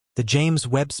The James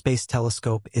Webb Space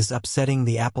Telescope is upsetting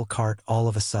the apple cart all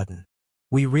of a sudden.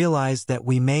 We realize that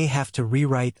we may have to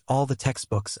rewrite all the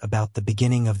textbooks about the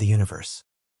beginning of the universe.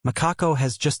 Michio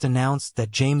has just announced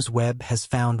that James Webb has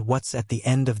found what's at the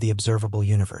end of the observable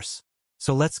universe.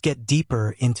 So let's get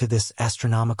deeper into this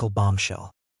astronomical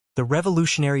bombshell. The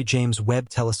revolutionary James Webb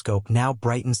Telescope now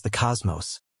brightens the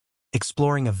cosmos,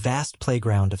 exploring a vast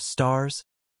playground of stars,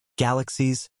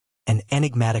 galaxies, and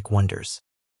enigmatic wonders.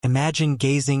 Imagine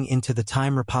gazing into the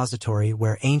time repository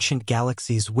where ancient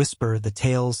galaxies whisper the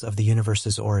tales of the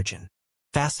universe's origin.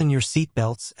 Fasten your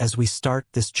seatbelts as we start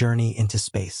this journey into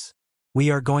space.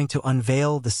 We are going to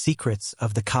unveil the secrets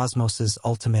of the cosmos's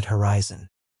ultimate horizon.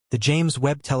 The James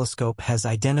Webb Telescope has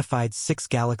identified 6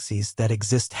 galaxies that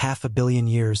exist 500 million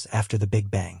years after the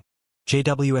Big Bang.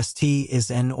 JWST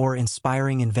is an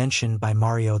awe-inspiring invention by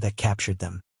Mario that captured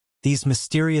them. These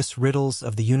mysterious riddles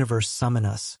of the universe summon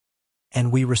us, and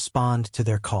we respond to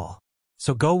their call.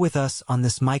 So go with us on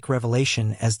this mic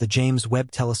revelation as the James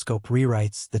Webb Telescope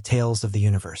rewrites the tales of the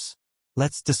universe.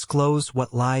 Let's disclose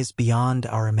what lies beyond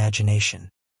our imagination.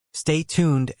 Stay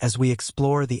tuned as we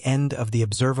explore the end of the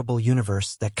observable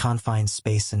universe that confines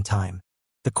space and time.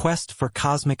 The quest for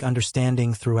cosmic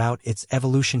understanding throughout its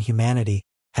evolution, humanity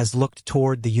has looked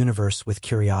toward the universe with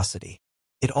curiosity.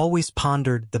 It always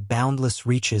pondered the boundless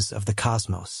reaches of the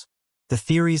cosmos. The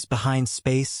theories behind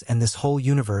space and this whole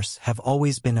universe have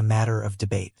always been a matter of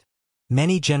debate.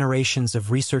 Many generations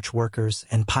of research workers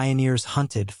and pioneers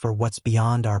hunted for what's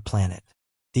beyond our planet.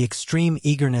 The extreme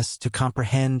eagerness to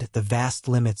comprehend the vast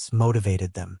limits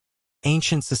motivated them.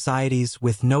 Ancient societies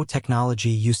with no technology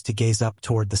used to gaze up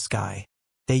toward the sky.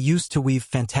 They used to weave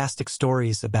fantastic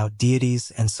stories about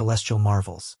deities and celestial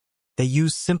marvels. They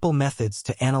used simple methods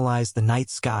to analyze the night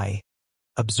sky,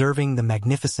 observing the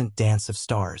magnificent dance of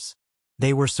stars.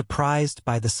 They were surprised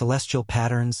by the celestial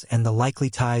patterns and the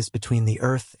likely ties between the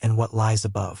Earth and what lies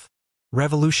above.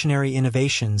 Revolutionary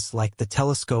innovations like the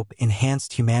telescope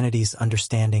enhanced humanity's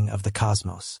understanding of the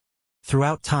cosmos.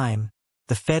 Throughout time,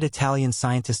 the fed Italian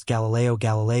scientist Galileo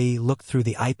Galilei looked through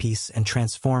the eyepiece and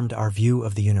transformed our view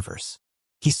of the universe.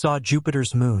 He saw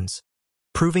Jupiter's moons,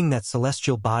 proving that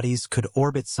celestial bodies could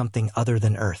orbit something other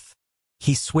than Earth.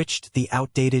 He switched the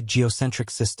outdated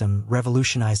geocentric system,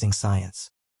 revolutionizing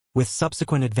science. With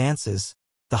subsequent advances,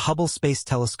 the Hubble Space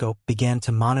Telescope began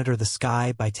to monitor the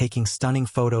sky by taking stunning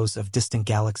photos of distant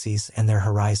galaxies and their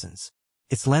horizons.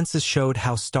 Its lenses showed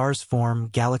how stars form,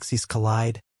 galaxies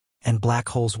collide, and black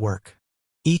holes work.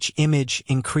 Each image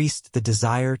increased the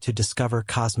desire to discover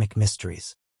cosmic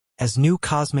mysteries. As new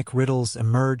cosmic riddles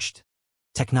emerged,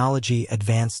 technology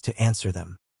advanced to answer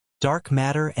them. Dark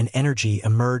matter and energy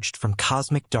emerged from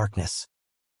cosmic darkness,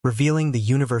 revealing the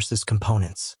universe's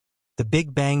components. The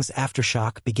Big Bang's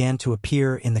aftershock began to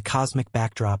appear in the cosmic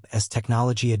backdrop as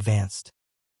technology advanced,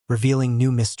 revealing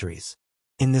new mysteries.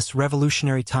 In this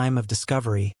revolutionary time of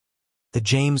discovery, the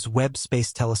James Webb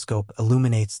Space Telescope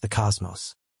illuminates the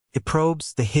cosmos. It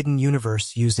probes the hidden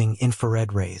universe using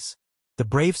infrared rays. The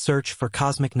brave search for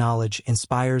cosmic knowledge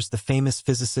inspires the famous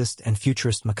physicist and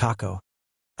futurist Michio Kaku,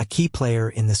 a key player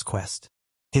in this quest.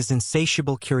 His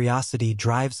insatiable curiosity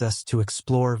drives us to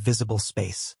explore visible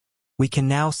space. We can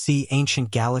now see ancient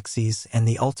galaxies and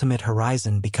the ultimate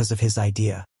horizon because of his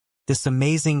idea. This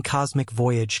amazing cosmic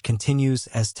voyage continues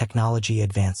as technology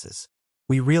advances.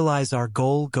 We realize our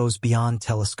goal goes beyond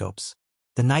telescopes.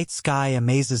 The night sky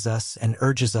amazes us and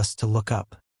urges us to look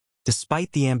up.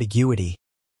 Despite the ambiguity,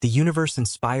 the universe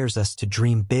inspires us to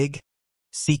dream big,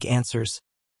 seek answers,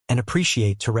 and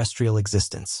appreciate terrestrial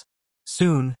existence.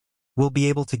 Soon, we'll be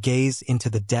able to gaze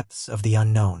into the depths of the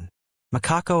unknown.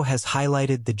 Michio Kaku has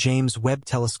highlighted the James Webb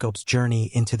Telescope's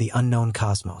journey into the unknown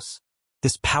cosmos.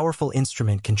 This powerful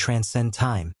instrument can transcend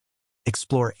time,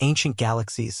 explore ancient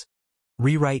galaxies,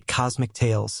 rewrite cosmic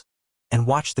tales, and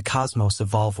watch the cosmos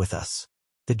evolve with us.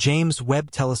 The James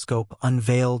Webb Telescope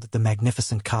unveiled the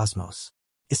magnificent cosmos.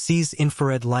 It sees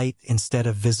infrared light instead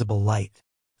of visible light.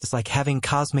 It's like having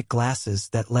cosmic glasses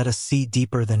that let us see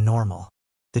deeper than normal.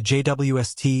 The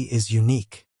JWST is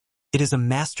unique. It is a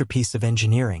masterpiece of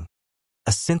engineering,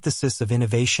 a synthesis of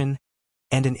innovation,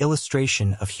 and an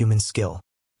illustration of human skill.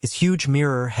 Its huge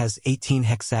mirror has 18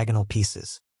 hexagonal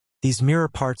pieces. These mirror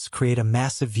parts create a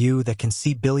massive view that can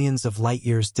see billions of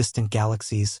light-years distant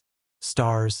galaxies,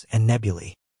 stars, and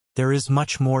nebulae. There is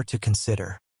much more to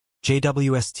consider.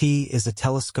 JWST is a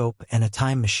telescope and a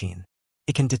time machine.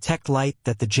 It can detect light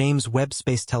that the James Webb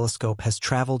Space Telescope has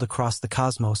traveled across the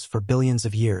cosmos for billions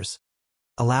of years,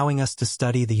 allowing us to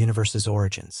study the universe's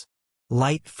origins.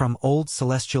 Light from old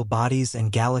celestial bodies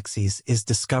and galaxies is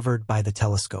discovered by the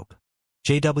telescope.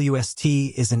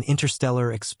 JWST is an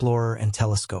interstellar explorer and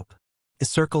telescope. It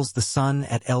circles the Sun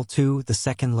at L2, the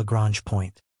second Lagrange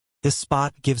point. This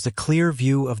spot gives a clear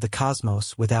view of the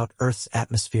cosmos without Earth's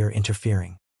atmosphere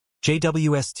interfering.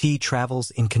 JWST travels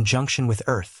in conjunction with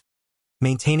Earth,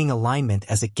 maintaining alignment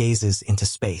as it gazes into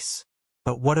space.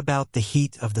 But what about the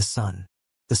heat of the Sun?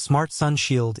 The smart sun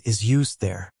shield is used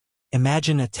there.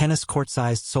 Imagine a tennis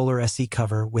court-sized solar SE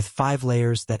cover with 5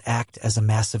 layers that act as a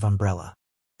massive umbrella.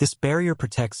 This barrier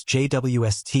protects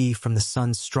JWST from the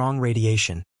Sun's strong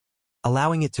radiation,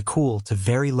 allowing it to cool to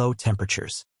very low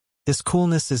temperatures. This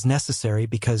coolness is necessary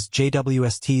because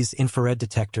JWST's infrared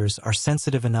detectors are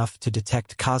sensitive enough to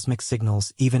detect cosmic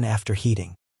signals even after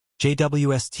heating.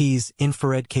 JWST's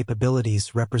infrared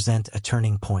capabilities represent a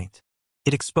turning point.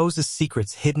 It exposes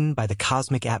secrets hidden by the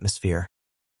cosmic atmosphere,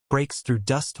 breaks through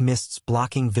dust mists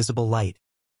blocking visible light,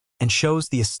 and shows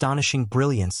the astonishing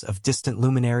brilliance of distant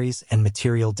luminaries and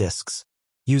material disks.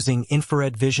 Using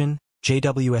infrared vision,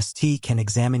 JWST can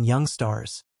examine young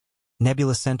stars,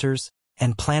 nebula centers,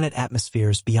 and planet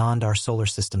atmospheres beyond our solar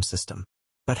system.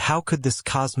 But how could this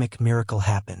cosmic miracle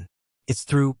happen? It's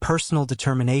through personal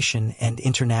determination and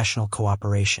international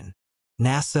cooperation.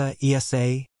 NASA,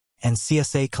 ESA, and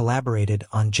CSA collaborated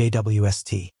on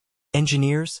JWST.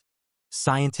 Engineers,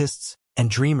 scientists, and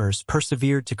dreamers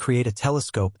persevered to create a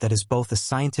telescope that is both a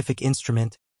scientific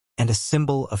instrument and a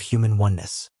symbol of human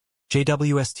oneness.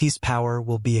 JWST's power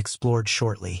will be explored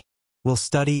shortly. We'll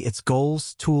study its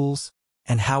goals, tools,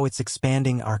 and how it's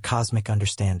expanding our cosmic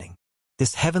understanding.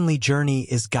 This heavenly journey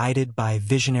is guided by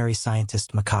visionary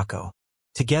scientist Michio Kaku.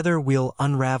 Together we'll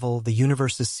unravel the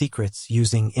universe's secrets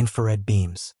using infrared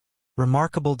beams.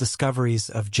 Remarkable discoveries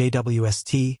of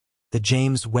JWST, the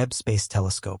James Webb Space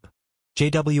Telescope.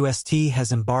 JWST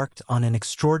has embarked on an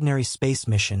extraordinary space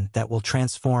mission that will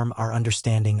transform our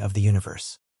understanding of the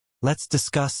universe. Let's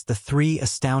discuss the 3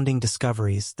 astounding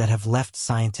discoveries that have left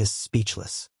scientists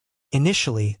speechless.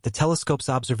 Initially, the telescope's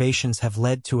observations have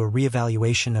led to a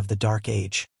reevaluation of the Dark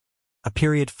Age, a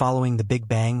period following the Big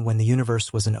Bang when the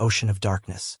universe was an ocean of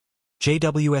darkness.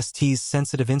 JWST's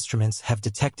sensitive instruments have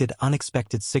detected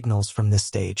unexpected signals from this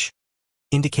stage,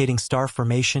 indicating star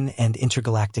formation and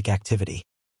intergalactic activity.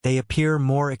 They appear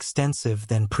more extensive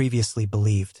than previously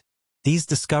believed. These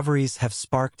discoveries have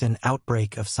sparked an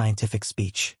outbreak of scientific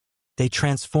speech. They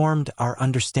transformed our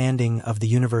understanding of the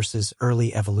universe's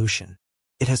early evolution.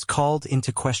 It has called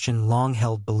into question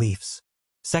long-held beliefs.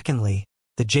 Secondly,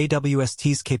 the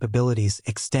JWST's capabilities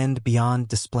extend beyond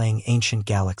displaying ancient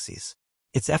galaxies.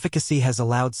 Its efficacy has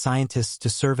allowed scientists to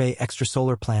survey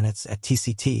extrasolar planets at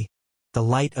TCT, the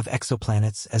light of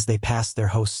exoplanets as they pass their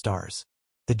host stars.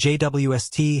 The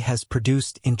JWST has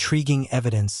produced intriguing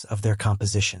evidence of their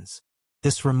compositions.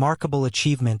 This remarkable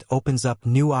achievement opens up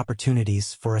new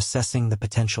opportunities for assessing the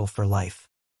potential for life.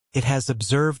 It has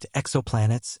observed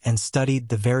exoplanets and studied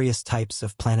the various types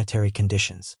of planetary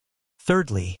conditions.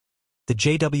 Thirdly, the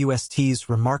JWST's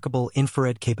remarkable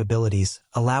infrared capabilities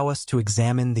allow us to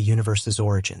examine the universe's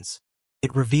origins.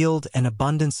 It revealed an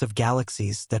abundance of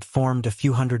galaxies that formed a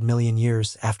few 100 million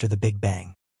years after the Big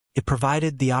Bang. It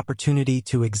provided the opportunity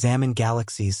to examine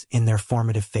galaxies in their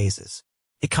formative phases.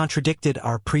 It contradicted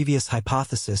our previous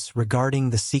hypothesis regarding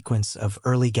the sequence of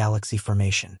early galaxy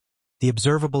formation. The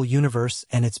observable universe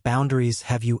and its boundaries.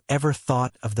 Have you ever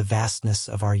thought of the vastness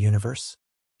of our universe?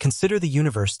 Consider the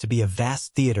universe to be a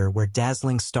vast theater where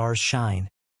dazzling stars shine,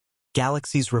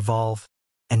 galaxies revolve,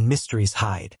 and mysteries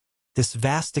hide. This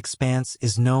vast expanse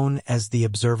is known as the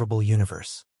observable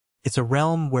universe. It's a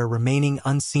realm where remaining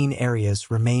unseen areas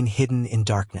remain hidden in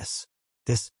darkness.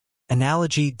 This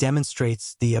analogy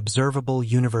demonstrates the observable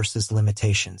universe's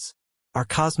limitations. Our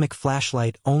cosmic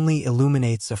flashlight only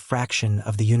illuminates a fraction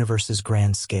of the universe's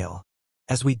grand scale.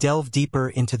 As we delve deeper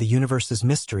into the universe's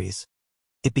mysteries,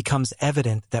 it becomes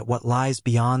evident that what lies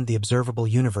beyond the observable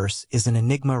universe is an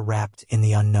enigma wrapped in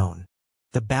the unknown.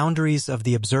 The boundaries of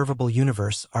the observable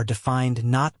universe are defined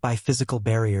not by physical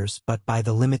barriers but by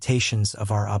the limitations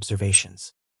of our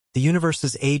observations. The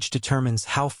universe's age determines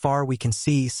how far we can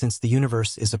see since the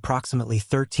universe is approximately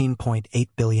 13.8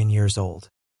 billion years old.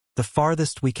 The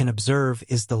farthest we can observe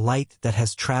is the light that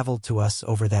has traveled to us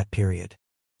over that period.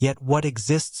 Yet what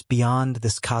exists beyond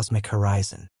this cosmic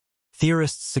horizon?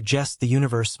 Theorists suggest the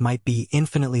universe might be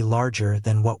infinitely larger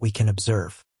than what we can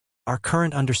observe. Our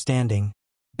current understanding,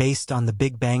 based on the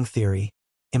Big Bang theory,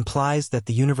 implies that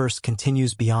the universe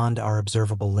continues beyond our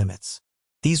observable limits.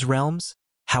 These realms,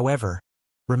 however,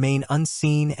 remain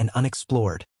unseen and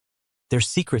unexplored, their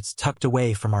secrets tucked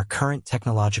away from our current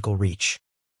technological reach.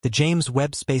 The James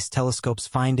Webb Space Telescope's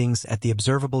findings at the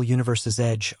observable universe's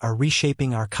edge are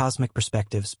reshaping our cosmic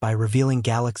perspectives by revealing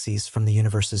galaxies from the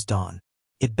universe's dawn.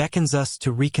 It beckons us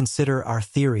to reconsider our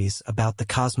theories about the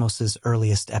cosmos's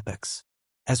earliest epochs.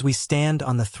 As we stand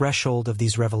on the threshold of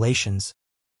these revelations,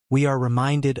 we are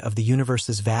reminded of the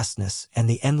universe's vastness and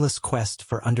the endless quest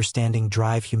for understanding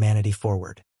drive humanity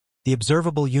forward. The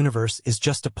observable universe is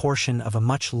just a portion of a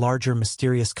much larger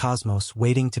mysterious cosmos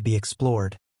waiting to be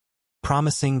explored,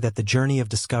 promising that the journey of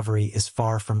discovery is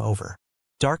far from over.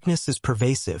 Darkness is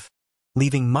pervasive,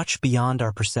 leaving much beyond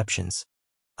our perceptions,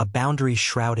 a boundary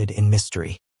shrouded in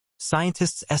mystery.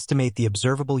 Scientists estimate the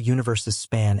observable universe's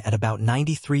span at about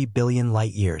 93 billion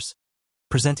light-years,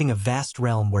 presenting a vast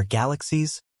realm where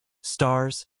galaxies,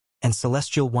 stars, and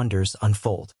celestial wonders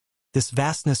unfold. This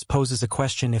vastness poses a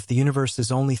question: if the universe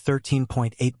is only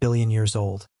 13.8 billion years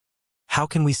old, how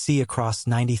can we see across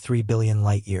 93 billion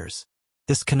light-years?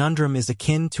 This conundrum is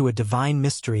akin to a divine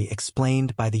mystery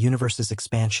explained by the universe's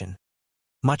expansion,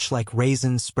 much like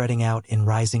raisins spreading out in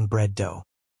rising bread dough.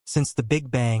 Since the Big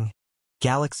Bang,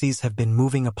 galaxies have been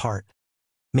moving apart,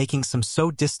 making some so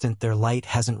distant their light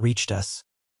hasn't reached us,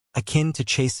 akin to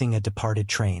chasing a departed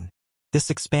train. This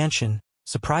expansion,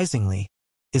 surprisingly,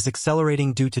 is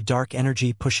accelerating due to dark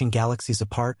energy pushing galaxies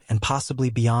apart and possibly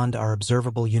beyond our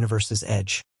observable universe's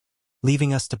edge,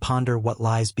 leaving us to ponder what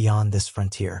lies beyond this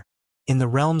frontier. In the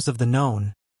realms of the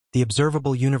known, the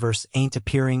observable universe ain't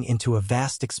appearing into a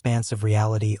vast expanse of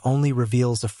reality only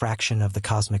reveals a fraction of the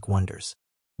cosmic wonders.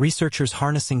 Researchers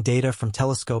harnessing data from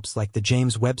telescopes like the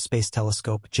James Webb Space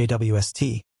Telescope,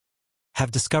 JWST,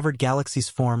 have discovered galaxies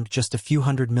formed just a few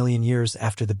hundred million years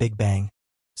after the Big Bang,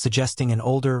 suggesting an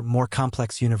older, more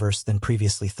complex universe than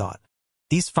previously thought.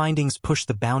 These findings push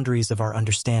the boundaries of our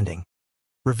understanding,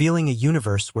 revealing a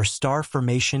universe where star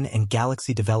formation and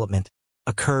galaxy development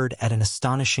occurred at an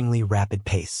astonishingly rapid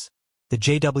pace. The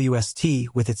JWST,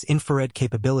 with its infrared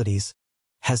capabilities,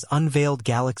 has unveiled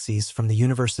galaxies from the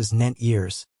universe's nth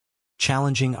years,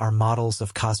 challenging our models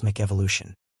of cosmic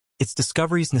evolution. Its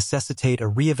discoveries necessitate a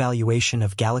re-evaluation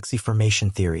of galaxy formation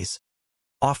theories,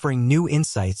 offering new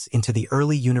insights into the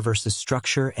early universe's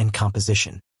structure and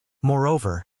composition.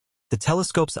 Moreover, the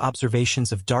telescope's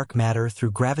observations of dark matter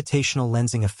through gravitational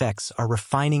lensing effects are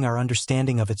refining our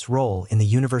understanding of its role in the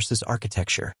universe's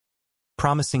architecture,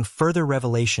 promising further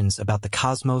revelations about the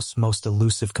cosmos' most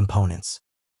elusive components.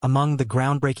 Among the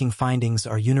groundbreaking findings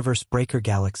are universe-breaker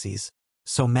galaxies,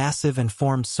 so massive and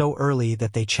formed so early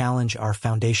that they challenge our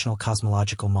foundational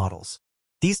cosmological models.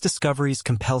 These discoveries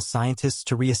compel scientists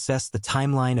to reassess the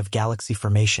timeline of galaxy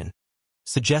formation,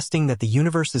 suggesting that the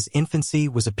universe's infancy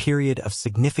was a period of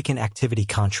significant activity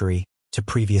contrary to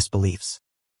previous beliefs.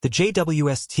 The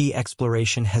JWST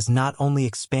exploration has not only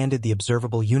expanded the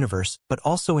observable universe but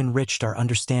also enriched our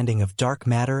understanding of dark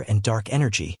matter and dark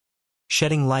energy,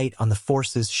 shedding light on the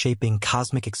forces shaping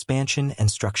cosmic expansion and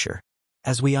structure.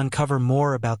 As we uncover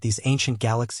more about these ancient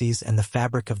galaxies and the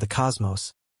fabric of the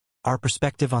cosmos, our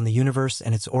perspective on the universe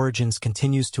and its origins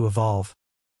continues to evolve,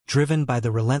 driven by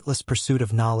the relentless pursuit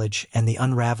of knowledge and the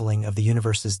unraveling of the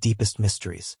universe's deepest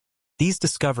mysteries. These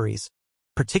discoveries,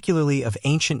 particularly of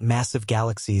ancient massive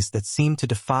galaxies that seem to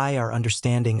defy our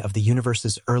understanding of the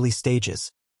universe's early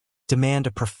stages, demand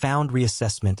a profound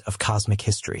reassessment of cosmic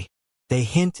history. They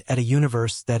hint at a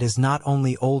universe that is not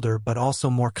only older but also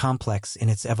more complex in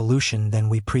its evolution than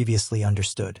we previously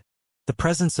understood. The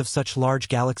presence of such large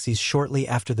galaxies shortly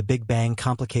after the Big Bang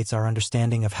complicates our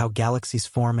understanding of how galaxies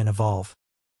form and evolve,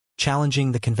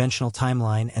 challenging the conventional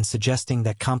timeline and suggesting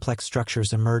that complex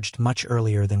structures emerged much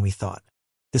earlier than we thought.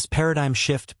 This paradigm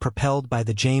shift, propelled by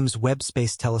the James Webb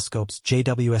Space Telescope's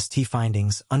JWST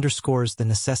findings, underscores the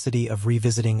necessity of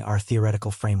revisiting our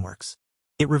theoretical frameworks.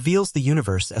 It reveals the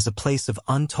universe as a place of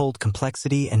untold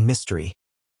complexity and mystery,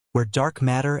 where dark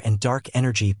matter and dark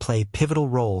energy play pivotal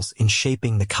roles in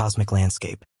shaping the cosmic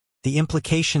landscape. The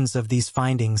implications of these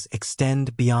findings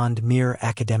extend beyond mere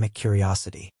academic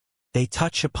curiosity. They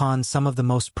touch upon some of the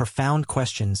most profound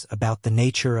questions about the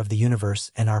nature of the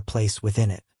universe and our place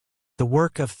within it. The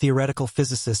work of theoretical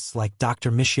physicists like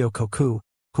Dr. Michio Kaku,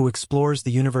 who explores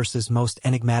the universe's most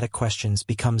enigmatic questions,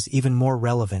 becomes even more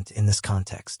relevant in this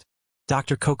context.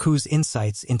 Dr. Kaku's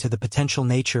insights into the potential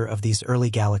nature of these early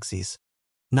galaxies,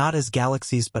 not as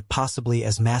galaxies but possibly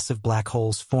as massive black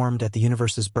holes formed at the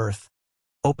universe's birth,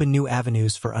 open new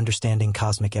avenues for understanding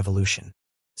cosmic evolution.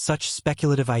 Such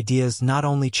speculative ideas not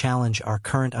only challenge our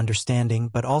current understanding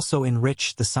but also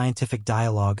enrich the scientific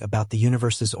dialogue about the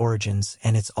universe's origins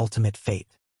and its ultimate fate.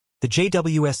 The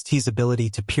JWST's ability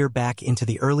to peer back into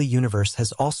the early universe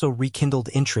has also rekindled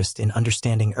interest in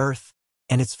understanding Earth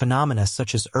and its phenomena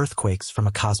such as earthquakes from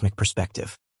a cosmic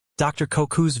perspective. Dr.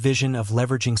 Kaku's vision of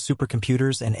leveraging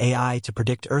supercomputers and AI to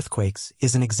predict earthquakes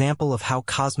is an example of how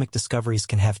cosmic discoveries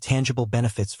can have tangible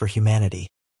benefits for humanity,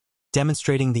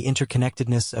 demonstrating the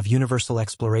interconnectedness of universal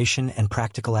exploration and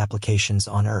practical applications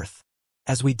on Earth.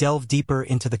 As we delve deeper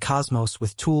into the cosmos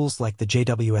with tools like the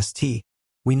JWST,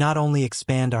 we not only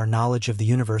expand our knowledge of the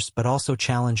universe but also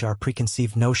challenge our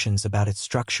preconceived notions about its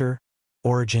structure,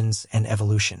 origins, and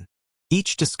evolution.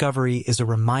 Each discovery is a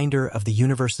reminder of the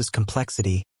universe's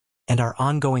complexity and our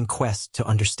ongoing quest to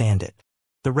understand it.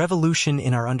 The revolution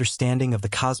in our understanding of the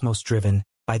cosmos driven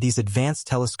by these advanced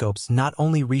telescopes not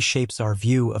only reshapes our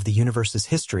view of the universe's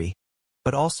history,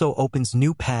 but also opens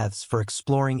new paths for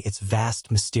exploring its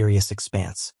vast, mysterious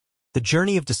expanse. The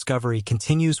journey of discovery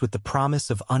continues with the promise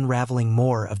of unraveling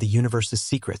more of the universe's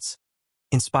secrets,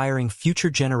 inspiring future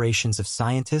generations of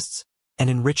scientists and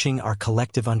enriching our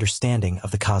collective understanding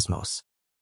of the cosmos.